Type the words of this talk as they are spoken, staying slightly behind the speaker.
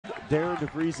Darren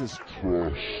DeVries'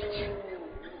 trust.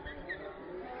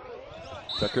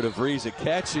 Tucker DeVries a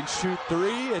catch and shoot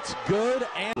three. It's good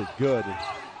and good.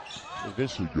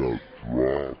 Eventually got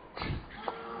dropped.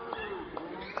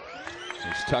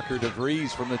 There's Tucker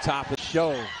DeVries from the top of the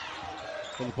show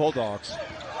for the Bulldogs.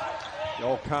 The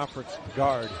all-conference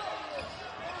guard.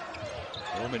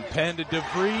 Roman Penn to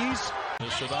DeVries.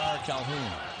 Sadar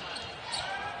Calhoun.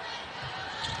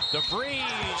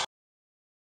 DeVries.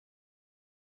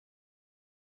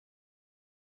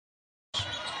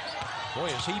 Boy,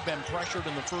 has he been pressured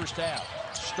in the first half.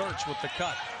 Starts with the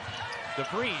cut.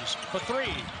 DeVries for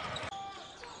three.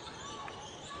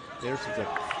 There's a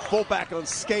fullback on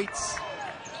skates.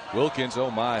 Wilkins,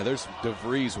 oh my, there's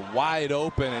DeVries wide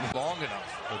open. And long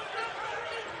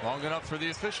enough for the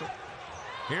official.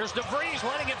 Here's DeVries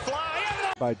letting it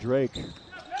fly. By Drake.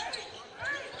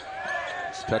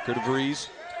 It's Tucker DeVries.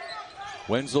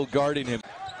 Wenzel guarding him.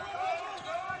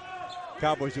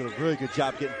 Cowboys doing a really good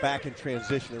job getting back in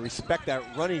transition and respect that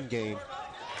running game.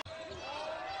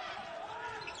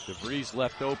 DeVries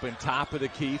left open, top of the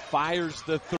key, fires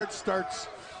the third. Starts.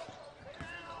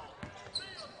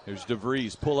 There's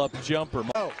DeVries, pull-up jumper.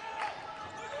 Oh.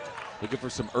 Looking for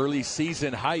some early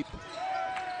season hype.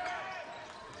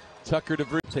 Tucker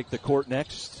DeVries take the court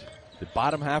next. The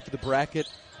bottom half of the bracket.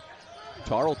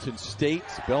 Tarleton State,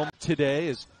 Belmont today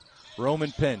is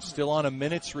Roman Penn still on a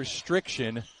minutes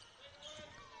restriction.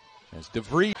 As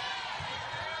DeVries.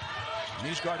 And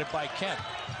he's guarded by Kent.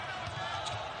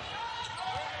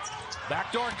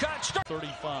 Backdoor cut.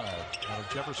 35 out of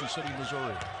Jefferson City,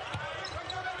 Missouri.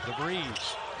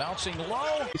 DeVries bouncing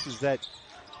low. This is that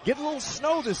get a little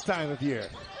snow this time of year.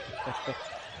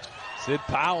 Sid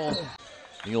Powell.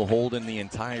 Neil Holden, the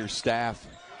entire staff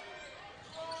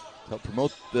to help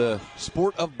promote the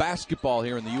sport of basketball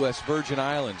here in the U.S. Virgin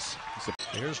Islands.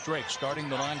 Here's Drake starting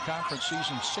the non-conference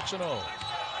season 6-0.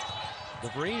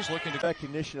 DeVries looking to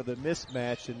recognition of the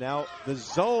mismatch, and now the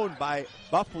zone by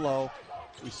Buffalo.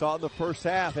 We saw it in the first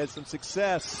half, had some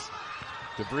success.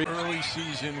 DeVries early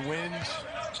season wins.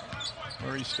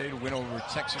 Murray State win over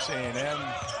Texas A&M.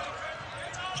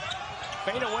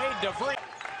 Fade away, DeVries.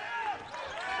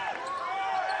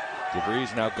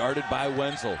 DeVries now guarded by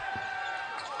Wenzel.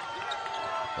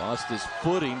 Lost his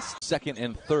footing, second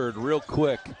and third real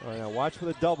quick. All right, now watch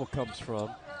where the double comes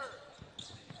from.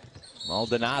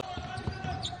 Maldonado.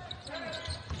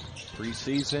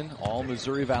 Preseason, all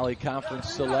Missouri Valley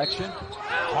Conference selection.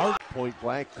 Hard point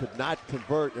blank, could not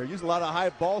convert. They're using a lot of high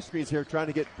ball screens here, trying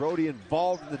to get Brody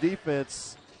involved in the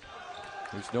defense.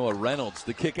 There's Noah Reynolds,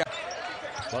 the kick out.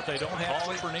 But they don't have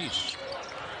all for Nice.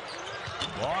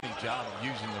 Long job of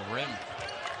using the rim.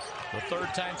 The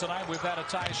third time tonight we've had a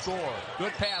tie score.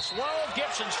 Good pass low.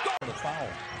 Gibson scored the foul.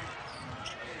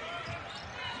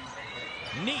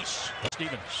 Nice.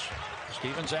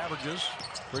 Stevens averages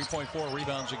 3.4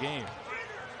 rebounds a game.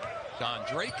 Don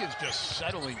Drake is just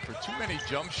settling for too many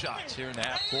jump shots here in the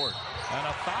half court. And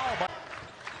a foul by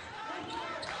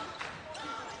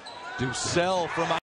Ducell from